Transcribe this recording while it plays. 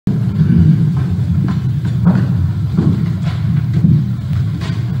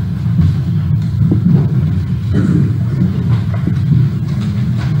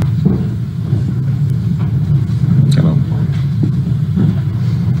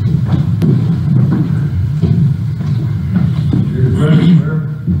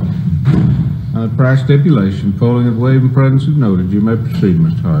On the prior stipulation, polling of waived presence is noted. You may proceed,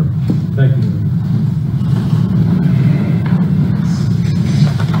 Mr. Harvey. Thank you.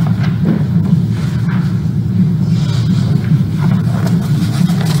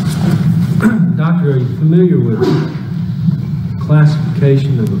 Doctor, are you familiar with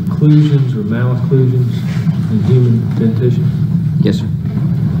classification of occlusions or malocclusions in human dentition? Yes, sir.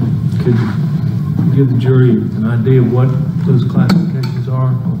 Could you give the jury an idea of what those classifications are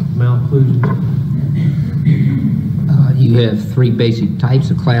of malocclusions? You have three basic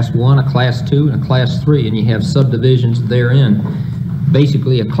types: a class 1, a class 2, and a class 3, and you have subdivisions therein.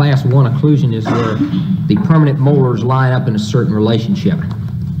 Basically, a class 1 occlusion is where the permanent molars line up in a certain relationship,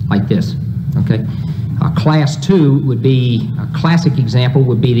 like this. Okay. A class 2 would be, a classic example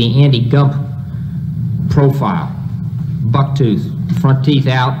would be the Andy Gump profile. Buck tooth, front teeth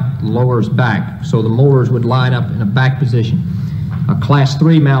out, lowers back. So the molars would line up in a back position. A class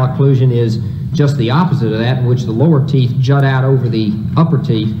 3 malocclusion is just the opposite of that, in which the lower teeth jut out over the upper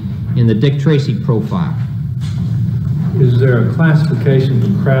teeth in the Dick Tracy profile. Is there a classification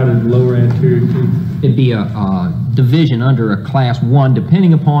of crowded lower anterior teeth? It'd be a division under a class 1,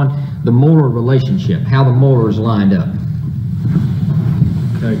 depending upon the molar relationship, how the molars lined up.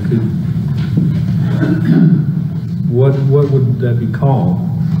 Okay, what would that be called?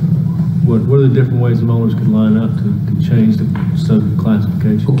 What are the different ways the molars could line up to change the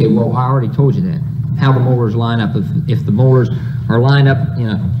sub-classification? Okay, well, I already told you that. How the molars line up. If the molars are lined up in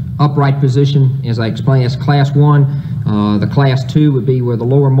an upright position, as I explained, that's class 1. The class 2 would be where the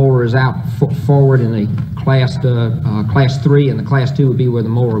lower molar is out forward in the class 3, and the class 2 would be where the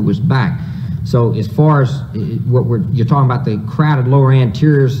molar was back. So as far as you're talking about, the crowded lower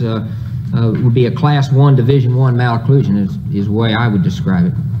anteriors would be a class 1, division 1 malocclusion is the way I would describe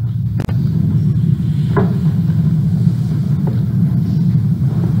it.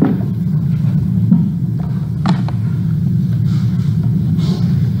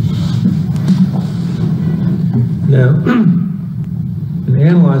 Now, in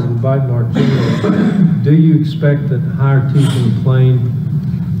analyzing bite mark generally, do you expect that higher teeth in the plane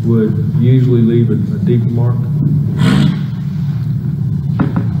would usually leave a deeper mark?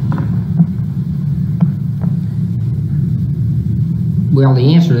 Well,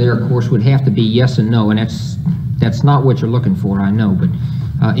 the answer there, of course, would have to be yes and no, and that's not what you're looking for, I know, but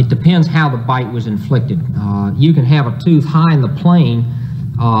it depends how the bite was inflicted. You can have a tooth high in the plane,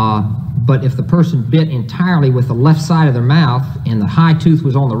 but if the person bit entirely with the left side of their mouth and the high tooth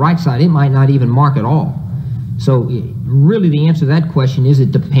was on the right side, it might not even mark at all. So really the answer to that question is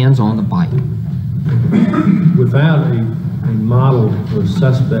it depends on the bite. Without a model or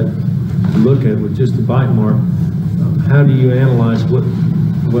suspect to look at with just the bite mark, how do you analyze what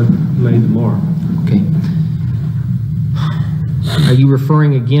made the mark? Okay. Are you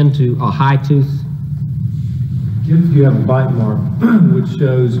referring again to a high tooth? If you have a bite mark which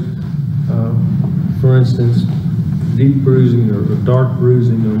shows, for instance, deep bruising or dark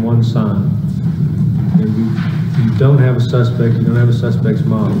bruising on one side, and you don't have a suspect, you don't have a suspect's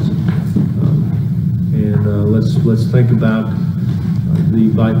models, let's think about the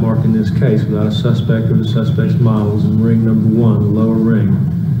bite mark in this case without a suspect or the suspect's models in ring number 1, the lower ring.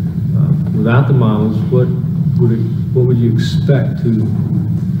 Without the models, what would you expect to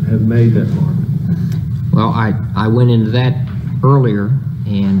have made that mark? Well, I went into that earlier,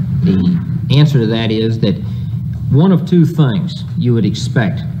 and the answer to that is that one of two things you would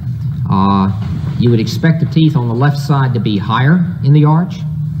expect. You would expect the teeth on the left side to be higher in the arch,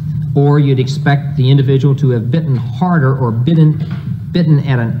 or you'd expect the individual to have bitten harder or bitten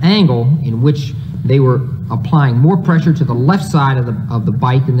at an angle in which they were applying more pressure to the left side of the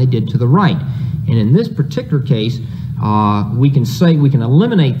bite than they did to the right. And in this particular case, we can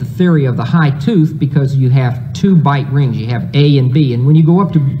eliminate the theory of the high tooth because you have two bite rings. You have A and B, and when you go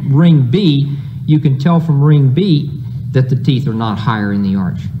up to ring B, you can tell from ring B that the teeth are not higher in the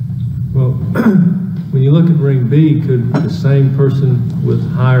arch. Well, when you look at ring B, could the same person with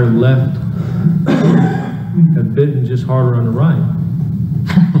higher left have bitten just harder on the right?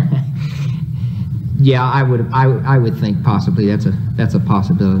 Yeah, I would think possibly that's a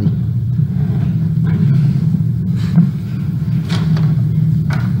possibility.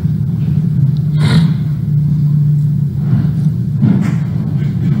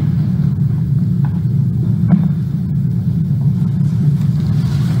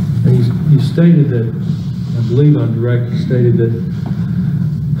 You stated that, I believe on direct, you stated that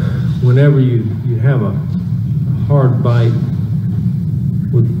whenever you have a hard bite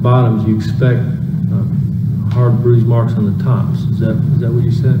with bottoms, you expect hard bruise marks on the tops. Is that what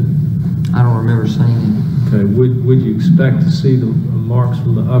you said? I don't remember saying that. Okay, would you expect to see the marks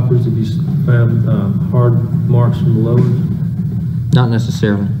from the uppers if you found hard marks from the lowers? Not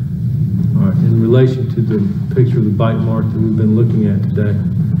necessarily. All right, in relation to the picture of the bite mark that we've been looking at today,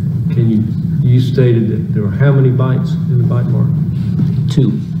 you stated that there were how many bites in the bite mark?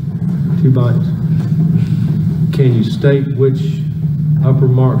 2. 2 bites. Can you state which upper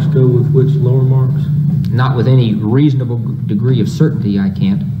marks go with which lower marks? Not with any reasonable degree of certainty, I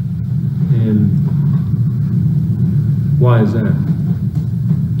can't. And why is that?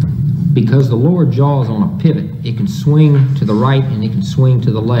 Because the lower jaw is on a pivot. It can swing to the right and it can swing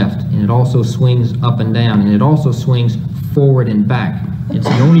to the left, and it also swings up and down, and it also swings forward and back. It's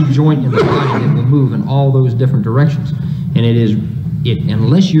the only joint in the body that will move in all those different directions. And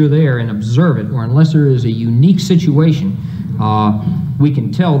unless you're there and observe it, or unless there is a unique situation, we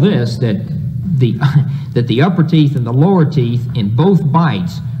can tell this, that the upper teeth and the lower teeth in both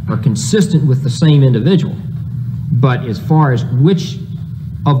bites are consistent with the same individual. But as far as which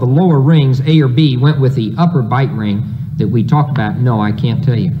of the lower rings, A or B, went with the upper bite ring that we talked about, no, I can't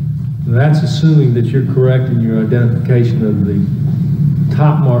tell you. That's assuming that you're correct in your identification of the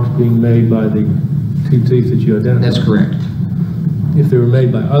top marks being made by the 2 teeth that you identified. That's correct. If they were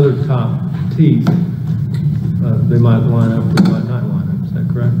made by other top teeth, they might line up or might not line up. Is that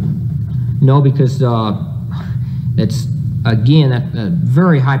correct? No, because that's, again,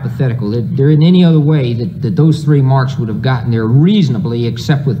 very hypothetical. There isn't any other way that those 3 marks would have gotten there reasonably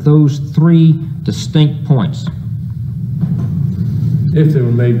except with those 3 distinct points. If they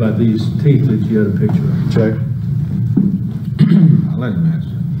were made by these teeth that you had a picture of. Check. I'll let him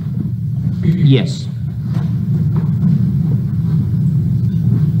answer. Yes.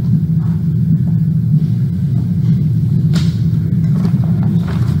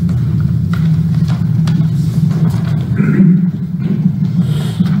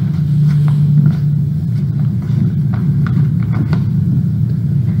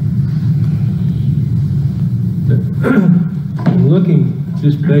 I'm looking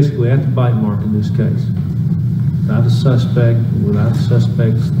just basically at the bite mark in this case, without the suspect, without the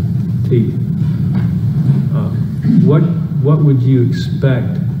suspect's teeth. What would you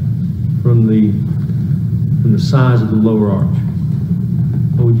expect from the size of the lower arch?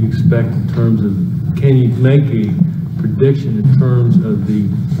 What would you expect in terms of, can you make a prediction in terms of the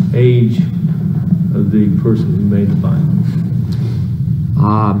age of the person who made the bite?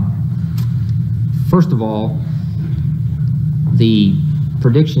 First of all, the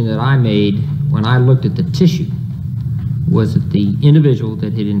prediction that I made when I looked at the tissue was that the individual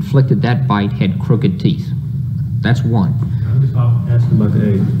that had inflicted that bite had crooked teeth. That's one. I'm just asking about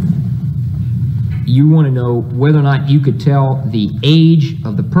the age. You want to know whether or not you could tell the age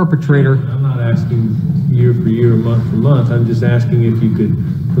of the perpetrator. I'm not asking year for year, month for month. I'm just asking if you could,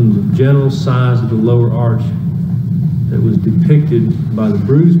 from the general size of the lower arch that was depicted by the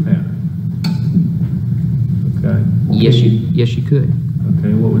bruise pattern. Okay. Yes, you could.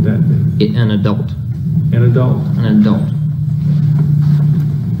 Okay, what would that be? An adult. An adult? An adult.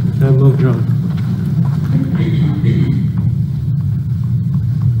 Have a look, John.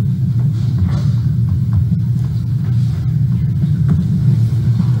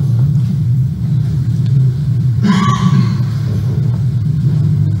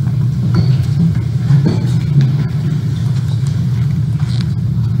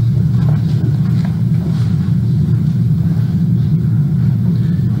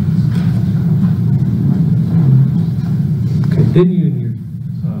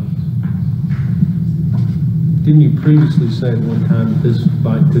 Didn't you previously say at one time that this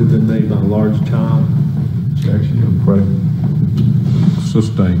bite could have been made by a large child? It's actually a prey.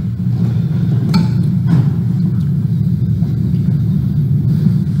 Sustained.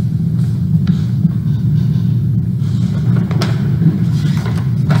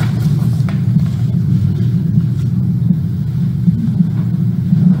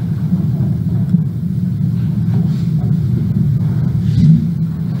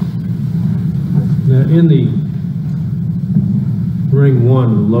 Now, in the ring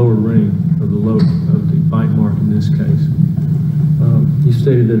 1, the lower ring of the bite mark in this case, you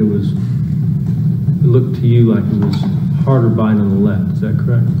stated that it looked to you like it was harder bite on the left. Is that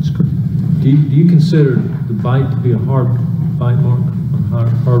correct? That's correct. Do you consider the bite to be a hard bite mark, a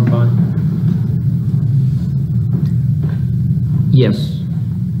hard bite? Yes.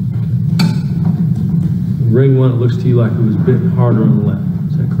 Ring 1, it looks to you like it was bitten harder on the left.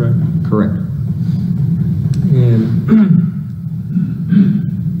 Is that correct? Correct. And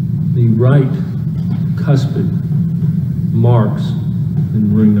the right cuspid marks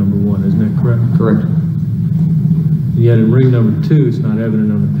in ring number 1, isn't that correct? Correct. Yet in ring number 2, it's not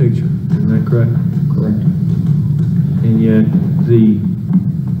evident on the picture. Isn't that correct? Correct. And yet the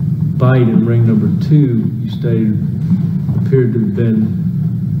bite in ring number 2, you stated, appeared to have been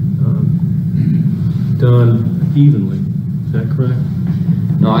done evenly. Is that correct?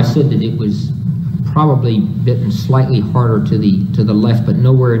 No, I said that it was probably bitten slightly harder to the left, but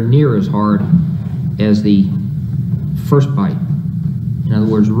nowhere near as hard as the first bite. In other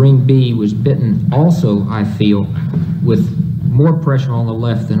words, ring B was bitten also, I feel, with more pressure on the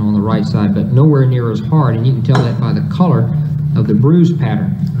left than on the right side, but nowhere near as hard, and you can tell that by the color of the bruise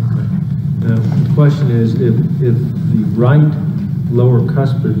pattern. Okay. Now, the question is, if the right lower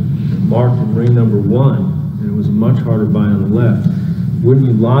cuspid marked in ring number 1, and it was a much harder bite on the left, wouldn't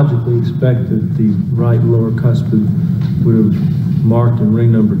you logically expect that the right lower cuspid would have marked in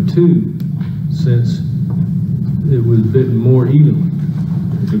ring number 2, since it was bitten more evenly?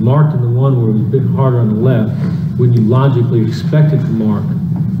 If it marked in the one where it was bitten harder on the left, wouldn't you logically expect it to mark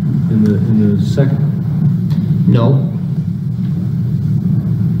in the second? No.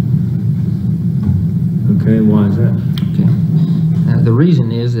 Okay, and why is that? Okay. The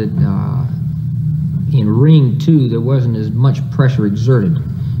reason is that in ring 2, there wasn't as much pressure exerted.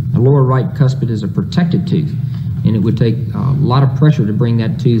 The lower right cuspid is a protected tooth, and it would take a lot of pressure to bring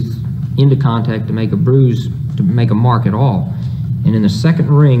that tooth into contact to make a bruise, to make a mark at all. And in the second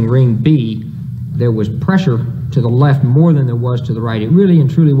ring, ring B, there was pressure to the left more than there was to the right. It really and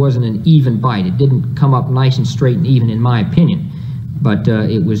truly wasn't an even bite. It didn't come up nice and straight and even, in my opinion, but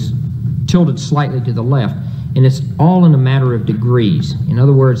it was tilted slightly to the left, and it's all in a matter of degrees. In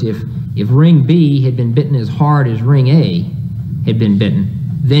other words, if ring B had been bitten as hard as ring A had been bitten,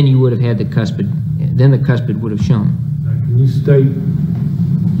 then you would have had the cuspid, then the cuspid would have shown. Can you state,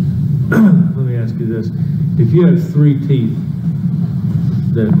 let me ask you this, if you have 3 teeth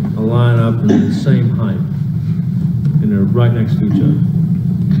that line up in the same height, and they're right next to each other,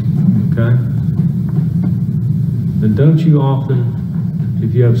 okay? Then don't you often,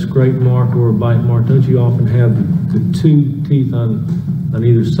 if you have scrape mark or a bite mark, don't you often have the 2 teeth on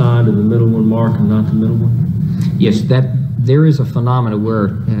either side of the middle one mark and not the middle one? Yes, there is a phenomena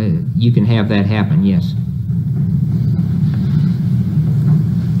where you can have that happen, yes.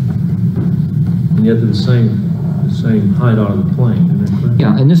 And yet they're the same height out of the plane, isn't that correct?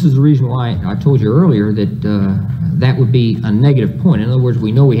 Yeah, and this is the reason why I told you earlier that that would be a negative point. In other words,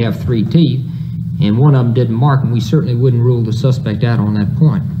 we know we have 3 teeth, and one of them didn't mark, and we certainly wouldn't rule the suspect out on that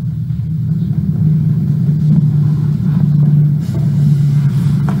point.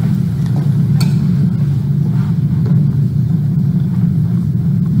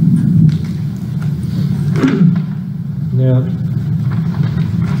 Now,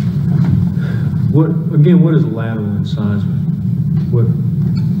 what is a lateral incisor?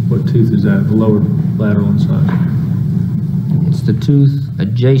 What tooth is that, the lower lateral incisor? It's the tooth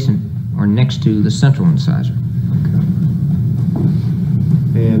adjacent or next to the central incisor. Okay.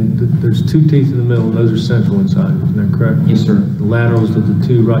 And there's 2 teeth in the middle, and those are central incisors, isn't that correct? Yes, sir. The laterals are the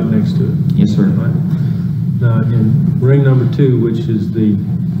 2 right next to it. Yes, sir. Right? Now, in ring number 2, which is the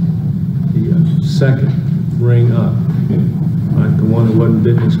second ring up, right, the one that wasn't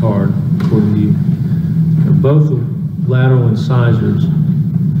bitten as hard, according to you, both the lateral incisors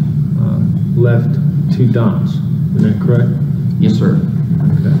left 2 dots. Isn't that correct? Yes, sir.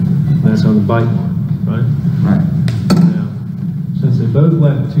 Okay. That's on the bite mark, right? Right. Now, since they both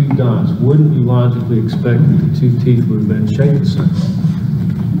left 2 dots, wouldn't you logically expect that the 2 teeth would have been shaped the same?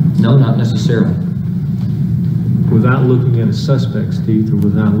 No, not necessarily. Without looking at a suspect's teeth, or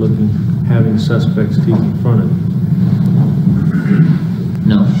without having a suspect's teeth in front of it?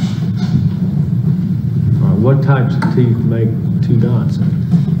 No. What types of teeth make 2 dots?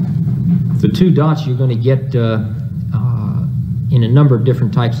 The 2 dots you're going to get in a number of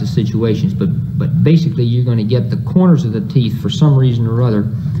different types of situations, but basically you're going to get the corners of the teeth for some reason or other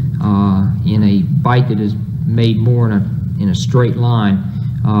in a bite that is made more in a straight line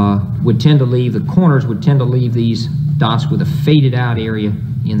would tend to leave, the corners would tend to leave these dots with a faded out area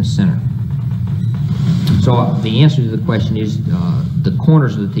in the center. So the answer to the question is the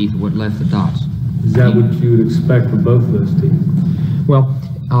corners of the teeth are what left the dots. Is that what you would expect for both of those teeth? Well,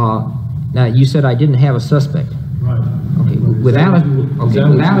 now you said I didn't have a suspect. Right. Okay. Without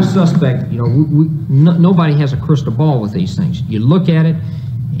a suspect, you know, nobody has a crystal ball with these things. You look at it,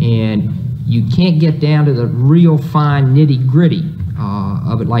 and you can't get down to the real fine nitty-gritty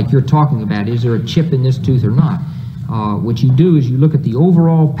of it, like you're talking about. Is there a chip in this tooth or not? What you do is you look at the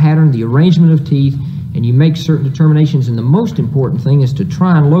overall pattern, the arrangement of teeth, and you make certain determinations. And the most important thing is to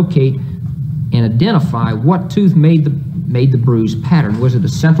try and locate and identify what tooth made the bruise pattern. Was it a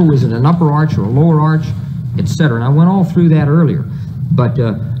central? Was it an upper arch or a lower arch? etc. And I went all through that earlier. But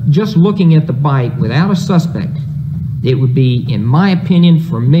just looking at the bite without a suspect, it would be, in my opinion,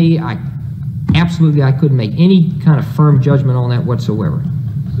 for me, I couldn't make any kind of firm judgment on that whatsoever.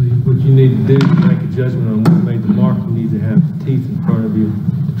 So what you need to do to make a judgment on what made the mark, you need to have the teeth in front of you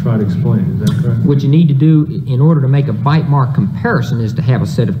to try to explain. Is that correct? What you need to do in order to make a bite mark comparison is to have a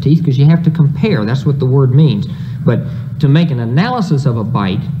set of teeth, because you have to compare. That's what the word means. But to make an analysis of a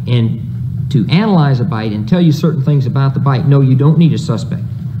bite and to analyze a bite and tell you certain things about the bite, no, you don't need a suspect.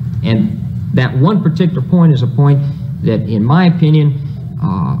 And that one particular point is a point that, in my opinion,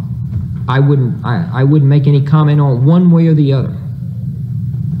 I wouldn't make any comment on one way or the other.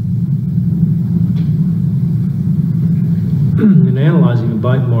 In analyzing a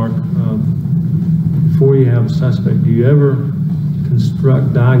bite mark, before you have a suspect, do you ever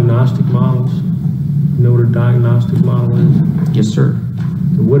construct diagnostic models? You know what a diagnostic model is? Yes, sir.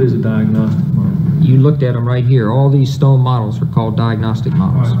 So what is a diagnostic model? You looked at them right here. All these stone models are called diagnostic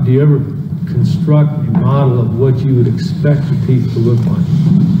models. All right. Do you ever construct a model of what you would expect the teeth to look like?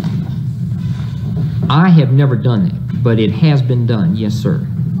 I have never done that, but it has been done. Yes, sir.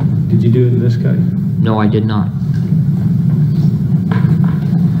 Did you do it in this case? No, I did not.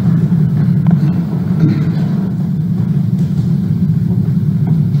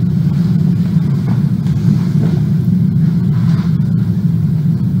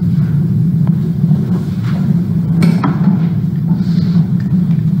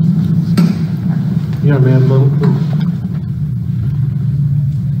 Yeah, man, moment, please.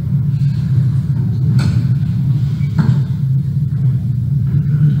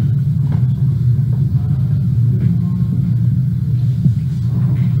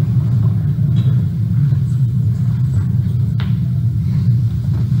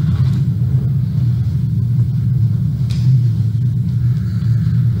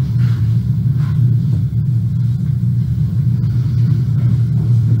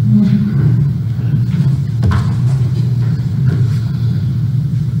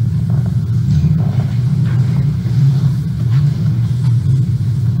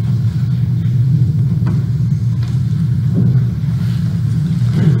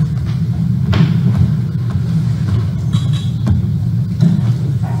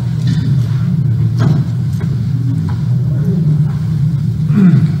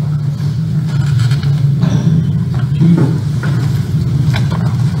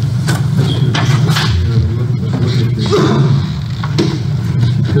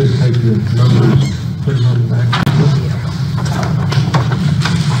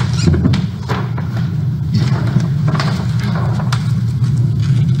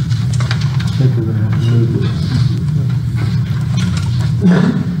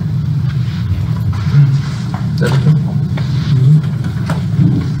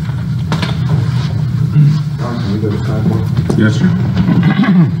 Yes, sir.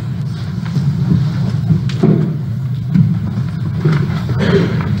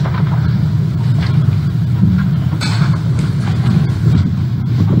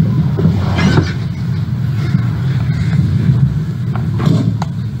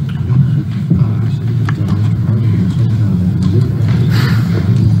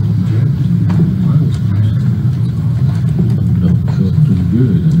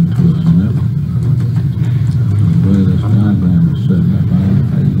 Good into us, and that the way this diagram is set up,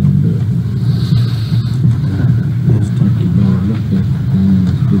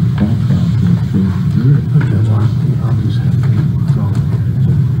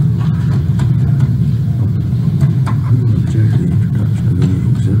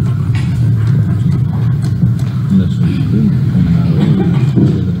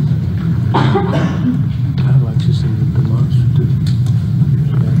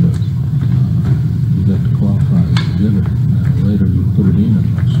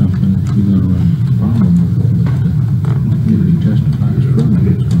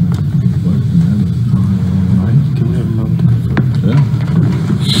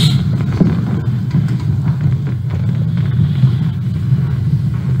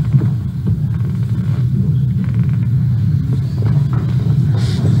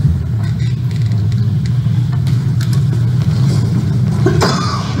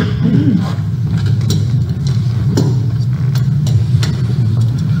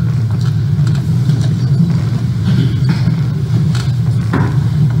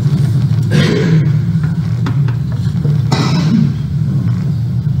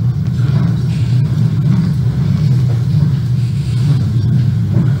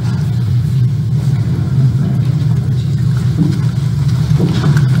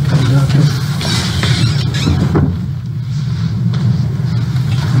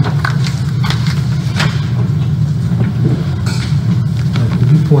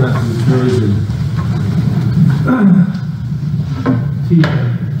 point out which version.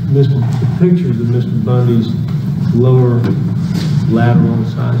 The pictures of Mr. Bundy's lower lateral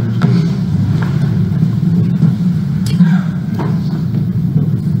incisors.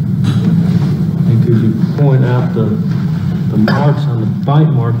 And could you point out the marks on the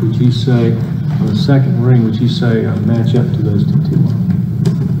bite mark which you say, on the second ring, which you say match up to those two marks?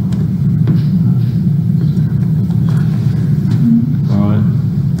 All right.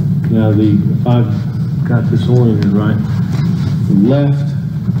 Now if I've got this oriented right, the left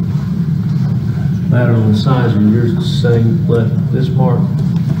lateral incisor, you're saying left this mark?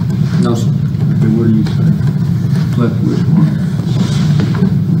 No, sir. Okay, what do you say? Left which mark?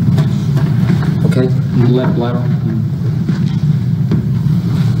 Okay, left lateral.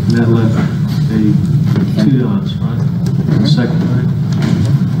 And that left a 2 dots, right? The second ring.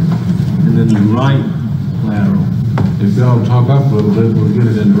 And then the right lateral. If y'all talk up a little bit, we'll get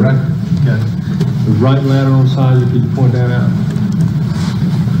it in the record. Okay. The right lateral incisor, could you point that out?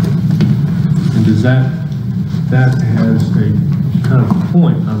 And does that has a kind of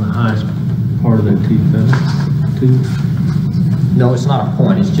point on the highest part of that teeth, doesn't it? Tooth? No, it's not a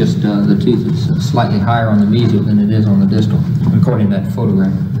point. It's just the tooth is slightly higher on the mesial than it is on the distal, according to that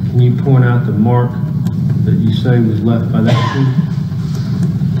photograph. Can you point out the mark that you say was left by that tooth?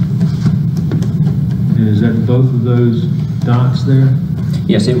 And is that both of those dots there?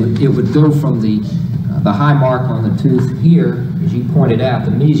 Yes, it would go from the high mark on the tooth here, as you pointed out,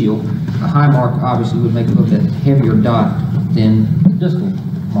 the mesial. The high mark obviously would make it look that heavier dot than the distal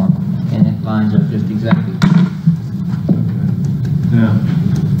mark, and it lines up just exactly. Now,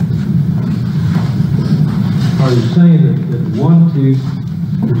 are you saying that one tooth,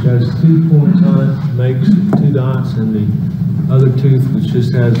 which has 2 points on it, makes 2 dots, and the other tooth, which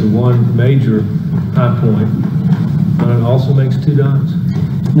just has the one major high point, it also makes 2 dots?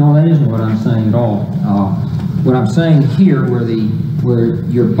 No, that isn't what I'm saying at all. What I'm saying here, where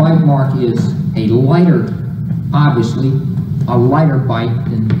your bite mark is a lighter, obviously, a lighter bite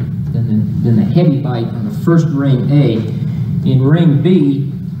than the heavy bite on the first ring A. In ring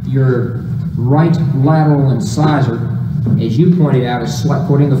B, your right lateral incisor, as you pointed out, is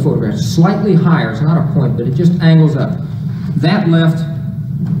according to the photograph, slightly higher. It's not a point, but it just angles up. That left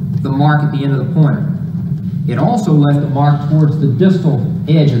the mark at the end of the pointer. It also left the mark towards the distal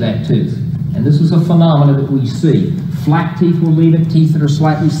edge of that tooth. And this is a phenomenon that we see. Flat teeth will leave it. Teeth that are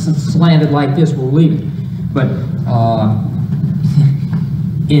slightly slanted like this will leave it. But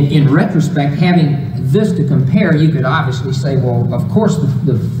in retrospect, having this to compare, you could obviously say, well, of course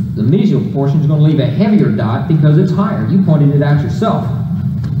the mesial portion is going to leave a heavier dot because it's higher. You pointed it out yourself.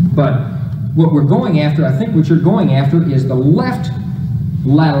 But what we're going after, I think what you're going after, is the left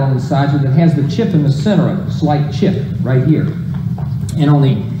lateral incisor that has the chip in the center of it, slight chip right here. And on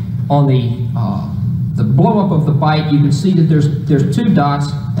the blow up of the bite, you can see that there's 2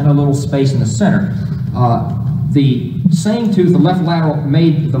 dots and a little space in the center. The same tooth, the left lateral,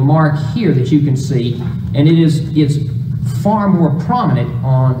 made the mark here that you can see, and it's far more prominent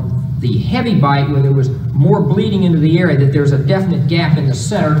on the heavy bite where there was more bleeding into the area, that there's a definite gap in the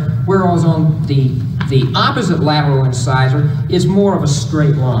center, whereas on the opposite lateral incisor is more of a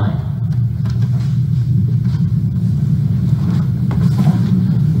straight line.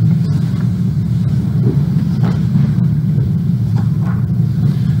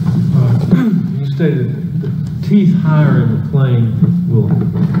 You stated the teeth higher in the plane will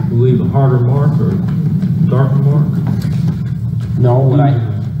leave a harder mark or a darker mark? No,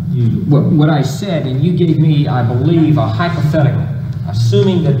 what I said, and you gave me, I believe, a hypothetical,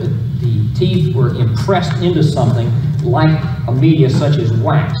 assuming that the teeth were impressed into something like a media such as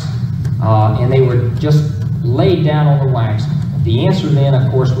wax, and they were just laid down on the wax. The answer then, of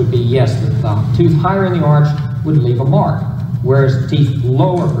course, would be yes, the tooth higher in the arch would leave a mark, whereas the teeth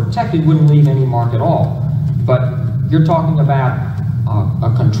lower protected wouldn't leave any mark at all. But you're talking about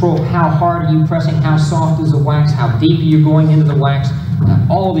a control. How hard are you pressing? How soft is the wax? How deep are you going into the wax?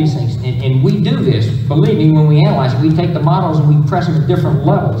 All these things. And we do this, believe me, when we analyze it. We take the models and we press them at different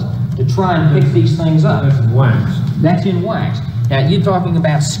levels to try and pick these things up. That's in wax. That's in wax. Now, you're talking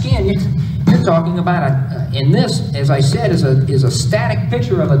about skin. You're talking about and this, as I said, is a static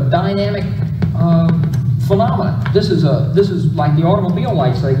picture of a dynamic phenomenon. This is like the automobile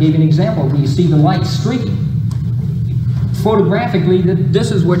lights. I gave you an example where you see the light streaking. Photographically, this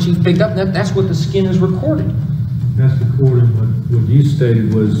is what you've picked up. That's what the skin is recorded. That's recording what you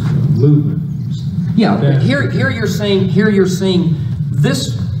stated was movement. Yeah. Here you're seeing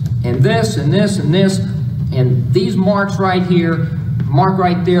this and this and this and this, and these marks right here mark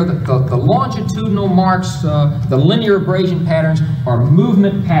right there, the longitudinal marks, the linear abrasion patterns are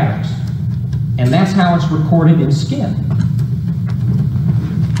movement patterns. And that's how it's recorded in skin.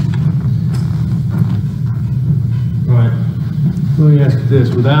 All right. Let me ask you this.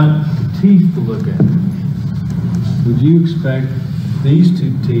 Without teeth to look at, would you expect these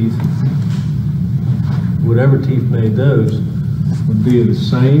two teeth, whatever teeth made those, would be of the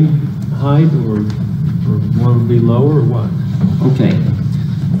same height, or one would be lower, or what? Okay.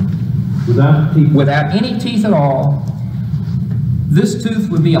 Without teeth? Without any teeth at all, this tooth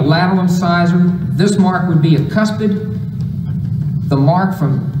would be a lateral incisor. This mark would be a cuspid. The mark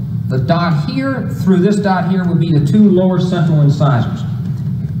from the dot here through this dot here would be the two lower central incisors.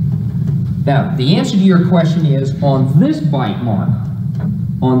 Now, the answer to your question is, on this bite mark,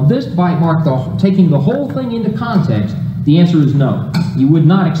 taking the whole thing into context, the answer is no. You would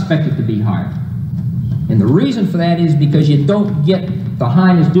not expect it to be higher. And the reason for that is because you don't get the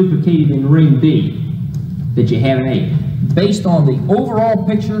highness duplicated in ring B that you have in A. Based on the overall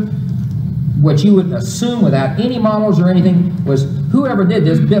picture, what you would assume without any models or anything was whoever did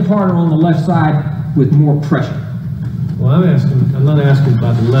this bit harder on the left side with more pressure. Well, I'm not asking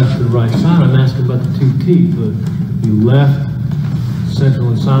about the left or the right side, I'm asking about the two teeth, the left central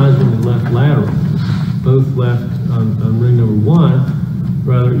incisor and the left lateral. Both left on ring number 1,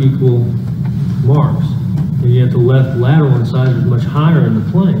 rather equal marks. And yet the left lateral incisor is much higher in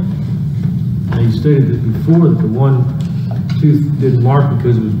the plane. Now you stated that before that the one tooth didn't mark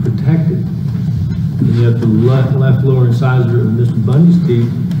because it was protected. And yet the left lower incisor of Mr. Bundy's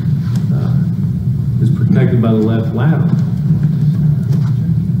teeth is protected by the left lateral.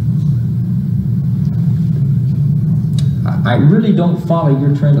 I really don't follow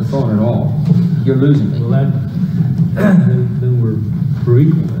your train of thought at all. You're losing me. Well, then we're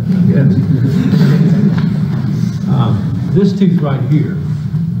equal. Yes. This tooth right here.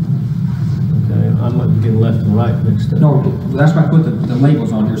 Okay, I'm not getting left and right mixed up. No, that's why I put the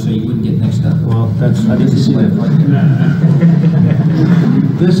labels on here so you wouldn't get mixed up. Well, I didn't see that right there.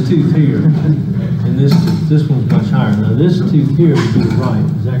 This tooth here, and this one's much higher. Now this tooth here would be the right.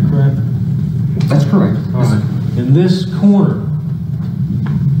 Is that correct? That's correct. All right. In this corner,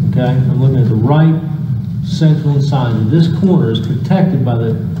 okay, I'm looking at the right central incisor. This corner is protected by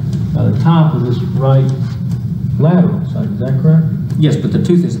the top of this right lateral side. Is that correct? Yes, but the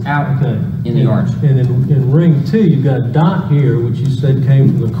tooth is out in the arch. And in ring 2, you've got a dot here, which you said came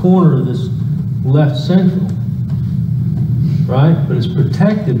from the corner of this left central, right? But it's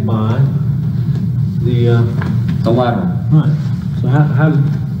protected by the lateral. Right. So how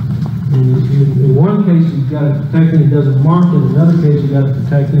in one case you've got it protected, it doesn't mark it. In another case you've got it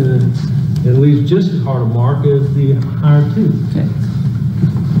protected and it leaves just as hard a mark as the higher tooth. Okay.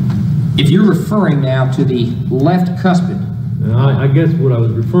 If you're referring now to the left cuspid, and I guess what I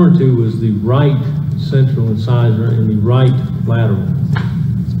was referring to was the right central incisor and the right lateral.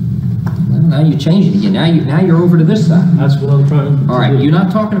 well, now you change it again. Now you're over to this side. That's what I'm trying to do. All right, you're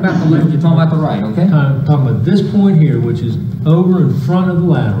not talking about the left, you're talking about the right, okay? I'm talking about this point here, which is over in front of the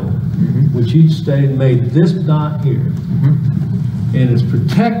lateral, which you stated made this dot here. And it's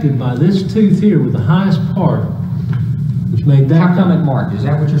protected by this tooth here with the highest part, which made that. How come it marked? Is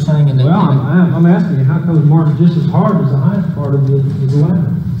that what you're saying in the Well, I'm asking you, how come it marked just as hard as the highest part of the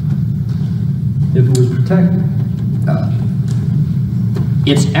lateral? If it was protected.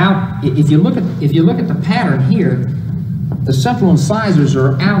 It's out. If you look at the pattern here, the central incisors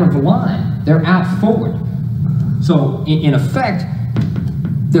are out of line. They're out forward. So in effect,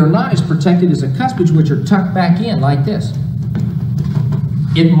 they're not as protected as the cuspids, which are tucked back in like this.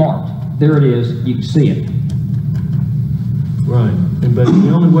 It marked. There it is. You can see it. Right. But the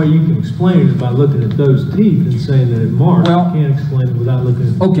only way you can explain it is by looking at those teeth and saying that it marked. Well, you can't explain it without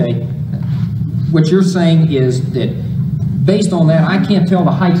looking at. Okay. What you're saying is that based on that, I can't tell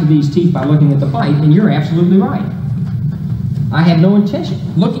the heights of these teeth by looking at the bite, and you're absolutely right. I have no intention.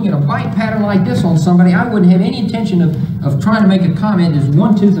 Looking at a bite pattern like this on somebody, I wouldn't have any intention of trying to make a comment as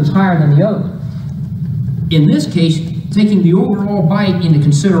one tooth is higher than the other. In this case, taking the overall bite into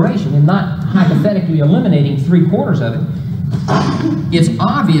consideration and not hypothetically eliminating 3/4 of it, it's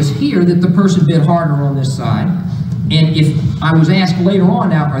obvious here that the person bit harder on this side. And if I was asked later on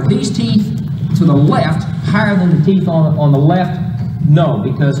now, are these teeth to the left higher than the teeth on the left? No,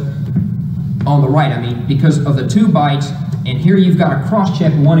 because on the right, I mean, because of the two bites, and here you've got a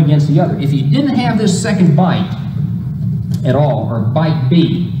cross-check one against the other. If you didn't have this second bite at all, or bite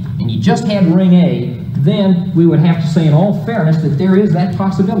B, and you just had ring A, then we would have to say in all fairness that there is that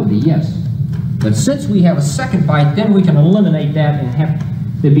possibility, yes. But since we have a second bite, then we can eliminate that and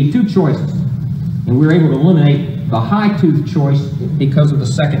there'd be two choices. And we're able to eliminate the high tooth choice because of the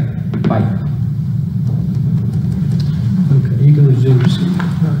second bite. Okay, you can resume your seat.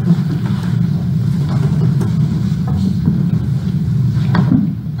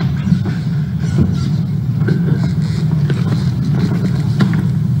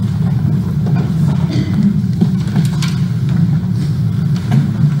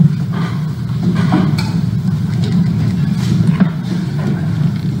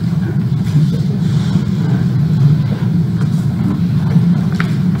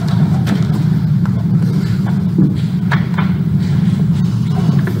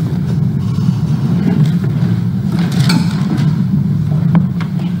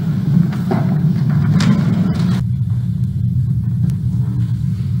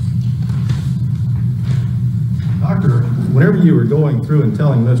 Whenever you were going through and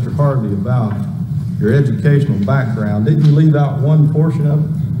telling Mr. Harvey about your educational background, didn't you leave out one portion of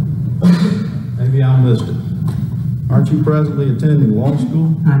it? Maybe I missed it. Aren't you presently attending law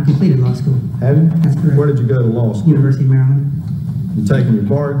school? I completed law school. Have you? That's correct. Where did you go to law school? University of Maryland. You taking your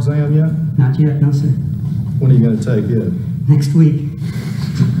bar exam yet? Not yet, no sir. When are you going to take it? Next week.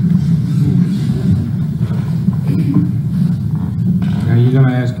 Are you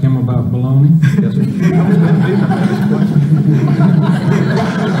gonna ask him about baloney? Yes, sir. That was going to be my next question.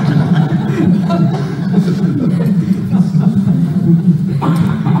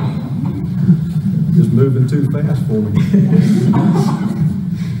 Just moving too fast for me.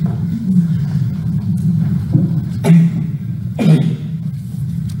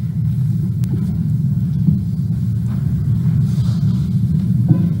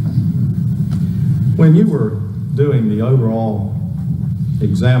 When you were doing the overall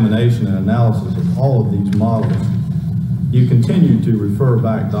examination and analysis of all of these models, you continue to refer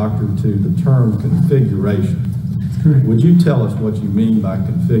back, Doctor, to the term configuration. That's correct. Would you tell us what you mean by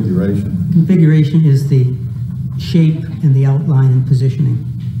configuration? Configuration is the shape and the outline and positioning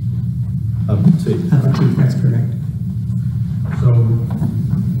Of the teeth. of the teeth. That's correct. So,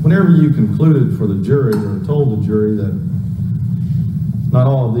 whenever you concluded for the jury or told the jury that not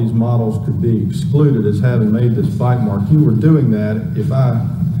all of these models could be excluded as having made this bite mark, you were doing that, if I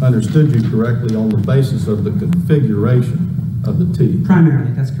understood you correctly, on the basis of the configuration of the teeth.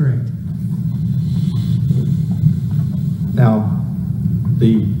 Primarily, that's correct. Now,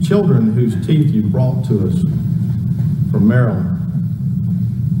 the children whose teeth you brought to us from Maryland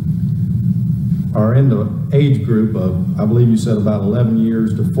are in the age group of, I believe you said about 11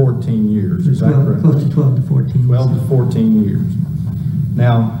 years to 14 years. Is that correct? Close to 12 to 14. 12 to 14 years.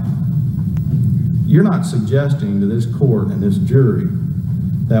 Now, you're not suggesting to this court and this jury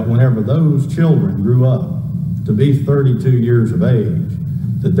that whenever those children grew up to be 32 years of age,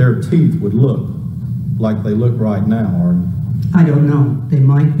 that their teeth would look like they look right now, are you? I don't know. They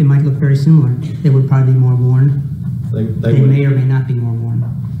might look very similar. They would probably be more worn. They They may or may not be more worn.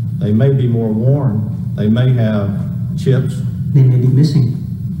 They may be more worn. They may have chips. They may be missing.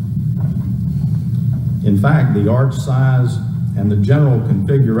 In fact, the arch size and the general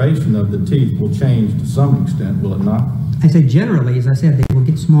configuration of the teeth will change to some extent, will it not? I said generally, as I said, they will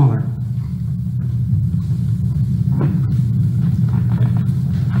get smaller.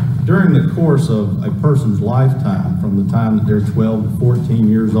 During the course of a person's lifetime, from the time that they're 12 to 14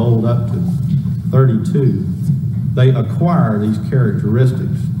 years old up to 32, they acquire these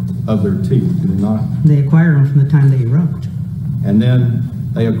characteristics of their teeth, do they not? They acquire them from the time they erupt. And then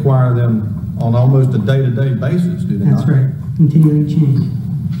they acquire them on almost a day-to-day basis, do they not? That's right. Continuing change.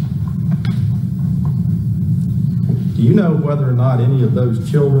 Do you know whether or not any of those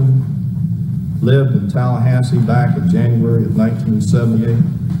children lived in Tallahassee back in January of 1978?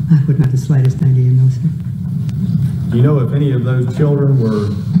 I would not have the slightest idea, no, sir. Do you know if any of those children were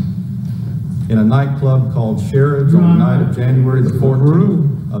in a nightclub called Sheridan's on the night of January the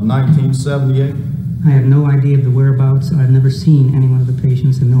 14th of 1978? I have no idea of the whereabouts. I've never seen any one of the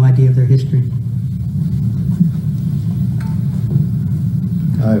patients and no idea of their history.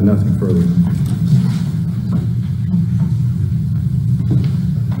 I have nothing further.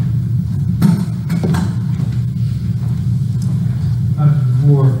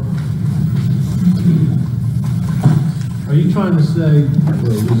 Are you trying to say,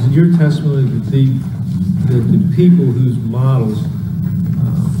 well, is it your testimony that the people whose models,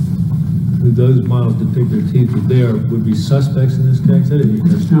 who those models depict their teeth with there would be suspects in this case? That isn't your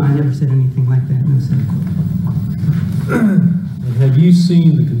testimony. No, I never said anything like that, no, sir. And have you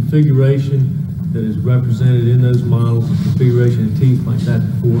seen the configuration that is represented in those models, the configuration of teeth like that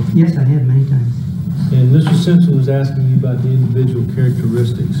before? Yes, I have many times. And Mr. Simpson was asking you about the individual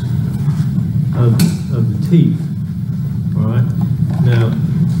characteristics of the teeth, all right? Now,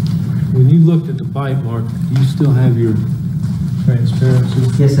 when you looked at the bite mark, do you still have your transparency?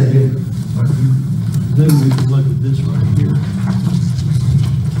 Yes, I do. Then we can look at this right here.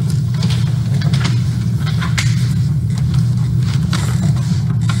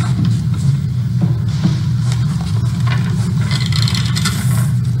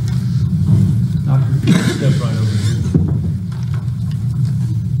 Doctor, step right over here.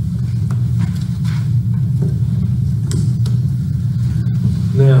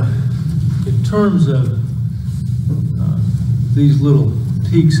 Now, in terms of these little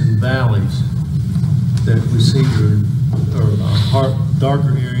peaks and valleys that we see are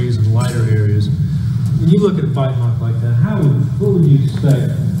darker areas and lighter areas, when you look at a bite mark like that, what would you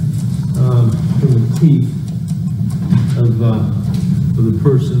expect from the teeth of the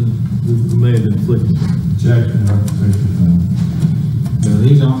person who may have inflicted it? Objection, now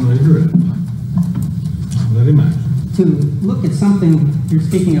these aren't really good. Let him ask. To look at something, you're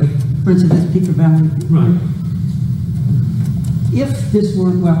speaking of, for instance, this Peaker Valley. Right. If this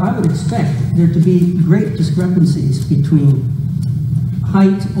were, well, I would expect there to be great discrepancies between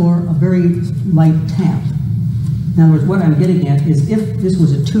height or a very light tap. In other words, what I'm getting at is if this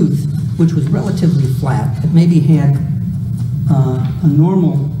was a tooth which was relatively flat, that maybe had a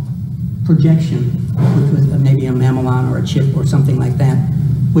normal projection, which was maybe a mamelon or a chip or something like that,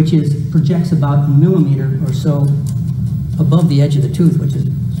 which projects about a millimeter or so above the edge of the tooth, which is,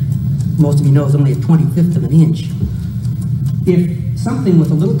 most of you know, is only a 25th of an inch. If something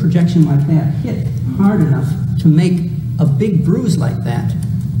with a little projection like that hit hard enough to make a big bruise like that,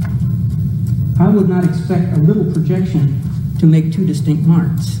 I would not expect a little projection to make two distinct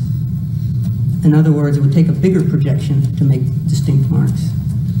marks. In other words, it would take a bigger projection to make distinct marks.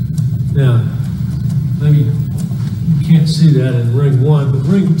 Now, maybe you can't see that in ring 1, but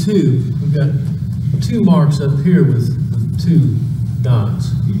ring 2, we've got 2 marks up here with 2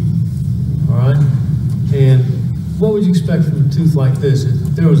 dots. All right? And what would you expect from a tooth like this?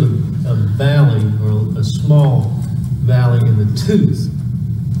 If there was a valley or a small valley in the tooth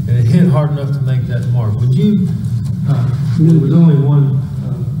and it hit hard enough to make that mark, would you, there was only one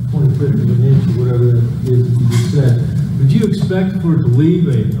 25th of an inch or whatever it is that you just said, would you expect for it to leave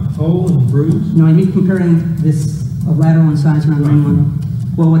a hole and a bruise? No, I mean comparing this lateral incisor on ring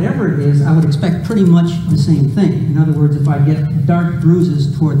 1. Well, whatever it is, I would expect pretty much the same thing. In other words, if I get dark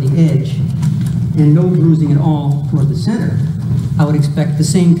bruises toward the edge and no bruising at all toward the center, I would expect the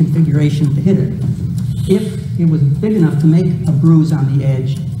same configuration to hit it. If it was big enough to make a bruise on the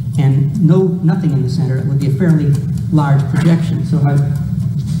edge and nothing in the center, it would be a fairly large projection. So I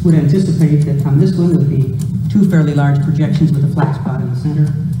would anticipate that on this one would be 2 fairly large projections with a flat spot in the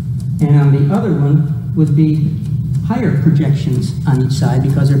center, and on the other one would be higher projections on each side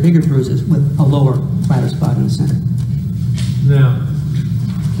because they're bigger bruises with a lower, flatter spot in the center. Now,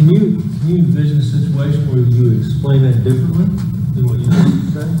 can you envision a situation where you would explain that differently than what you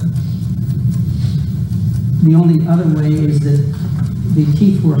just said? The only other way is that the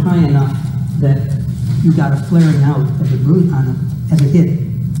teeth were high enough that you got a flaring out of the bruise on them. As it hit,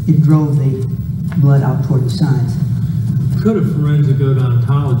 it drove the blood out toward the sides. Could a forensic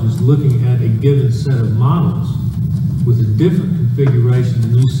odontologist looking at a given set of models with a different configuration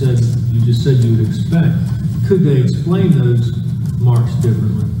than you just said you would expect, could they explain those marks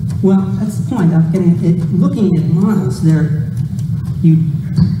differently? Well, that's the point. I'm getting it. Looking at models, there's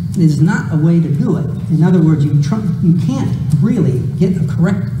not a way to do it. In other words, you can't really get a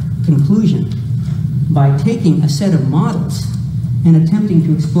correct conclusion by taking a set of models and attempting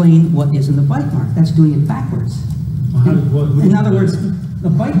to explain what is in the bite mark. That's doing it backwards. In other words, the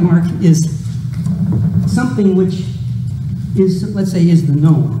bite mark is something which is, let's say, is the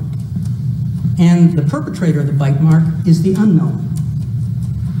known. And the perpetrator of the bite mark is the unknown.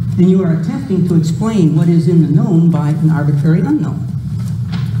 And you are attempting to explain what is in the known by an arbitrary unknown.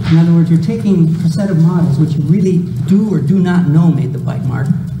 In other words, you're taking a set of models which you really do or do not know made the bite mark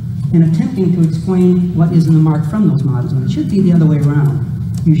and attempting to explain what is in the mark from those models. And it should be the other way around.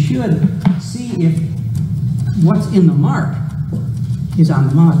 You should see if what's in the mark is on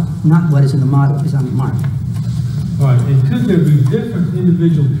the model, not what is in the model is on the mark. All right, and could there be different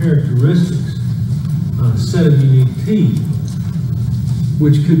individual characteristics on a set of unique teeth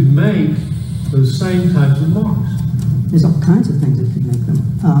which could make those same types of marks? There's all kinds of things that could make them.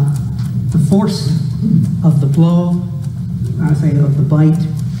 The force of the blow, I say of the bite,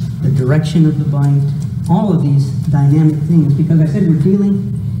 the direction of the bite, all of these dynamic things, because I said we're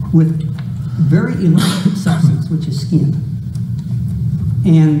dealing with very elastic substance, which is skin.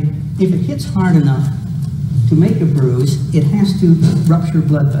 And if it hits hard enough to make a bruise, it has to rupture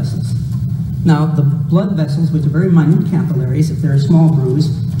blood vessels. Now, the blood vessels, which are very minute capillaries, if they're a small bruise,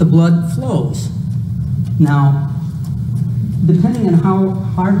 the blood flows. Now, depending on how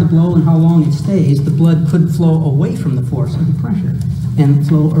hard the blow and how long it stays, the blood could flow away from the force of the pressure and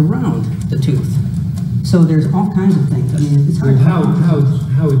flow around the tooth. So there's all kinds of things. I mean, it's hard. How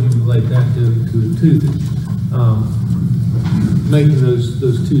would you relate that to a tooth? Making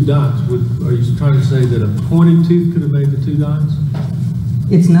those two dots, are you trying to say that a pointed tooth could have made the two dots?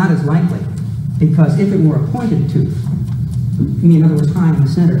 It's not as likely, because if it were a pointed tooth, I mean, in other words, high in the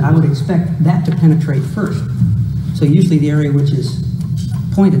center, I would expect that to penetrate first. So usually the area which is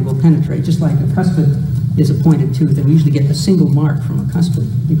pointed will penetrate, just like a cuspid is a pointed tooth, and we usually get a single mark from a cuspid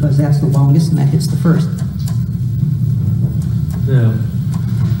because that's the longest and that hits the first. Now,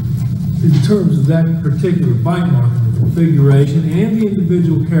 in terms of that particular bite mark, the configuration and the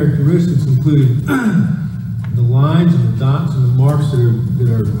individual characteristics, including the lines and the dots and the marks that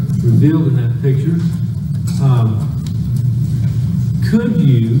are revealed in that picture, could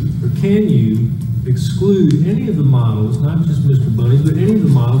you or can you exclude any of the models, not just Mr. Bundy's, but any of the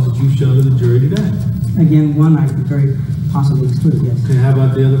models that you've shown to the jury today? Again, one I could very possibly exclude, yes. And how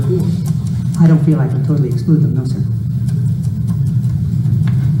about the other four? I don't feel I can totally exclude them, no, sir.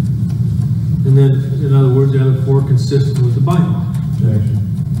 And then, in other words, the other four consistent with the bite mark.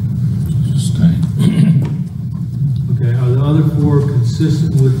 Sustained. Okay, are the other four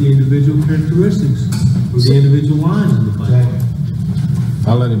consistent with the individual characteristics or the individual lines of the bite mark?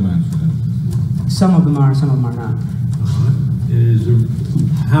 I'll let him answer that. Some of them are, some of them are not. All right. And is there,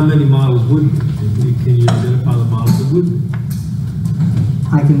 how many models would be? Can you identify the models that would be?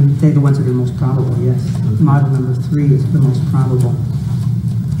 I can say the ones that are most probable, yes. Model number 3 is the most probable.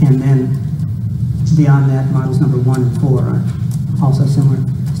 And then beyond that, models number 1 and 4 are also similar,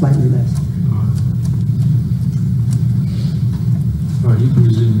 slightly less. All right, you can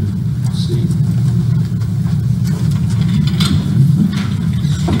resume your seat.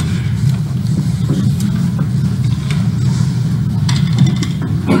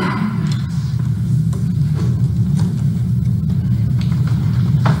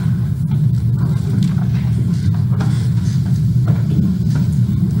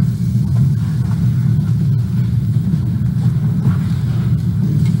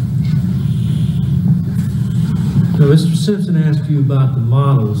 Mr. Simpson asked you about the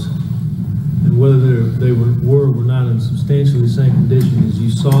models and whether they were or were not in substantially the same condition as you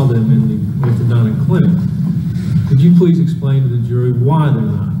saw them in the orthodontic clinic. Could you please explain to the jury why they're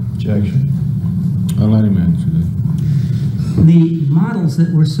not? Objection. I'll let him answer that. The models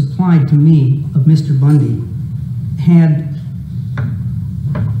that were supplied to me of Mr. Bundy had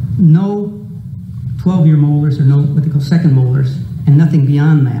no 12-year molars or no what they call second molars and nothing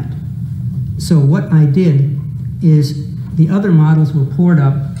beyond that. So what I did is the other models were poured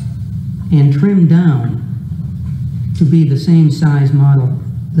up and trimmed down to be the same size model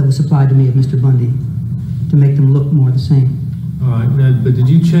that was supplied to me of Mr. Bundy to make them look more the same. All right, now, but did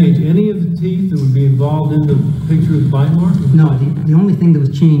you change any of the teeth that would be involved in the picture of the bite mark? No, the only thing that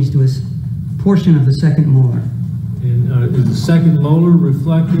was changed was a portion of the second molar. And is the second molar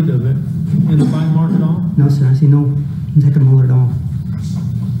reflected of it in the bite mark at all? No, sir, I see no second molar at all.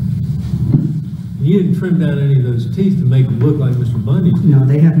 You didn't trim down any of those teeth to make them look like Mr. Bundy's. No,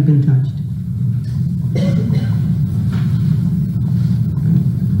 they haven't been touched.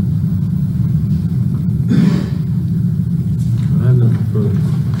 I have nothing further.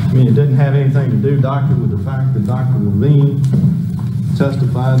 I mean, it didn't have anything to do, Doctor, with the fact that Dr. Levine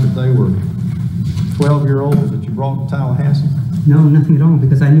testified that they were 12-year-olds that you brought to Tallahassee? No, nothing at all,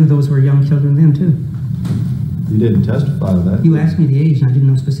 because I knew those were young children then, too. You didn't testify to that. You asked me the age, and I didn't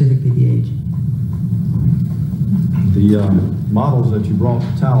know specifically the age. The models that you brought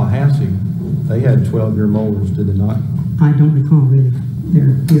to Tallahassee, they had 12-year molars, did they not? I don't recall, really.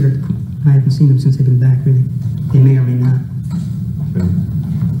 I haven't seen them since they've been back, really. They may or may not. Okay.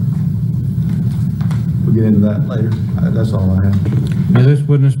 We'll get into that later. That's all I have. May this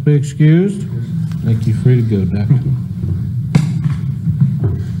witness be excused? Make you free to go, Doctor.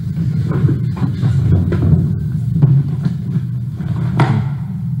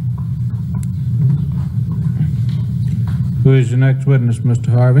 Who is your next witness, Mr.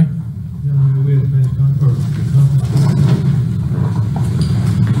 Harvey?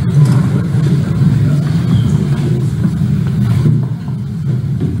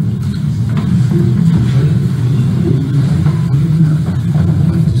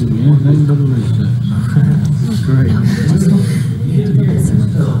 Anything but a recess. Great.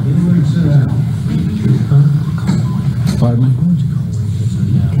 Pardon me?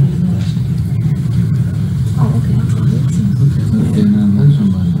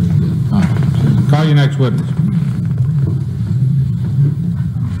 Call your next witness.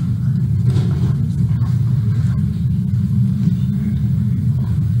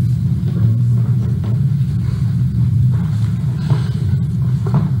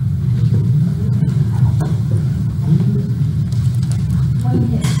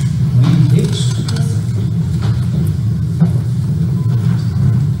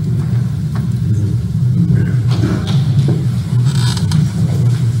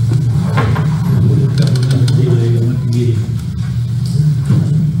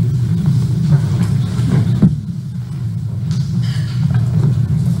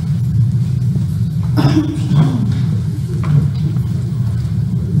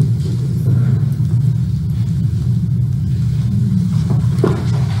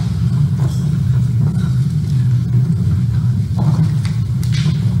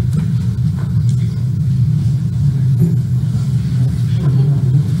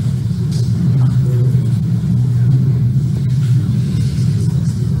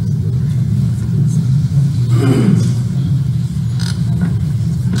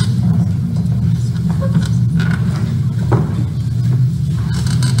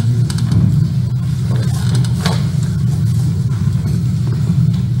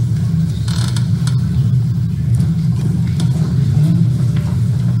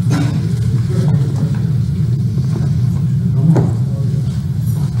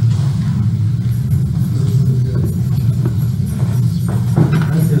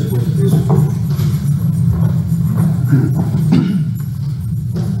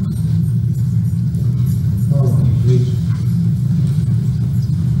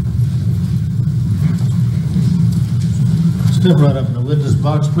 Step right up in the witness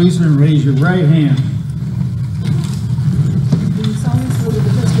box, please, and raise your right hand.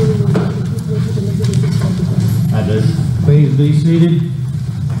 I do. Please be seated.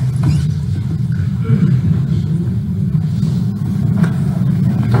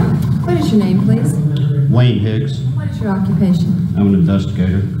 What is your name, please? Wayne Hicks. What is your occupation? I'm an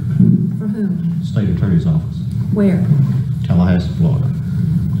investigator. For whom? State Attorney's Office, Where? Tallahassee, Florida.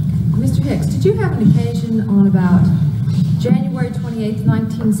 Mr. Hicks, did you have an occasion on about January 28th,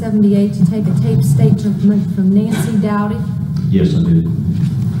 1978 to take a taped statement from Nancy Dowdy? Yes, I did.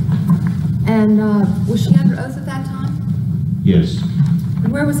 And was she under oath at that time? Yes.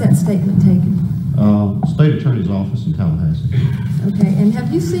 And where was that statement taken? State Attorney's Office in Tallahassee. Okay, and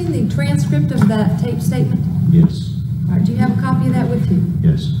have you seen the transcript of that taped statement? Yes. All right, do you have a copy of that with you?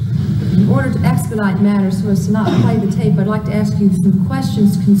 Yes. In order to expedite matters so as to not play the tape, I'd like to ask you some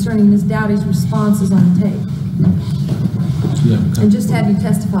questions concerning Ms. Dowdy's responses on the tape. Yeah. And just have you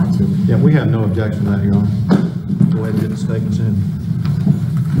testify to them. Yeah, we have no objection to that, Your Honor. Go ahead and get the statements in.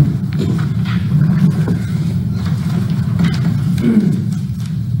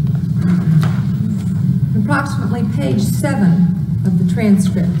 Approximately page 7 of the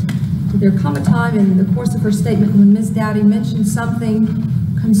transcript. Did there come a time in the course of her statement when Ms. Dowdy mentioned something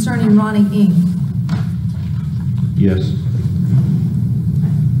concerning Ronnie Ng? Yes.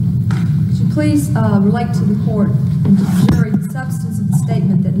 Could you please relate to the court and to the jury the substance of the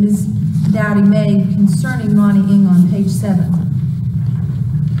statement that Ms. Dowdy made concerning Ronnie Ng on page 7?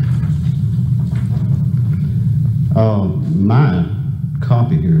 My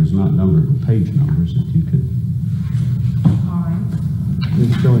copy here is not numbered with page numbers, if you could. All right.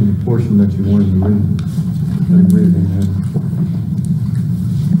 It's showing the portion that you wanted to read.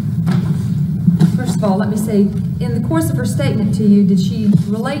 First of all, let me say, in the course of her statement to you, did she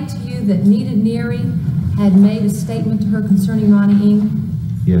relate to you that Nita Neary had made a statement to her concerning Ronnie Ng?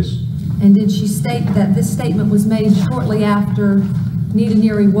 Yes. And did she state that this statement was made shortly after Nita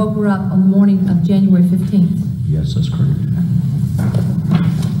Neary woke her up on the morning of January 15th? Yes, that's correct.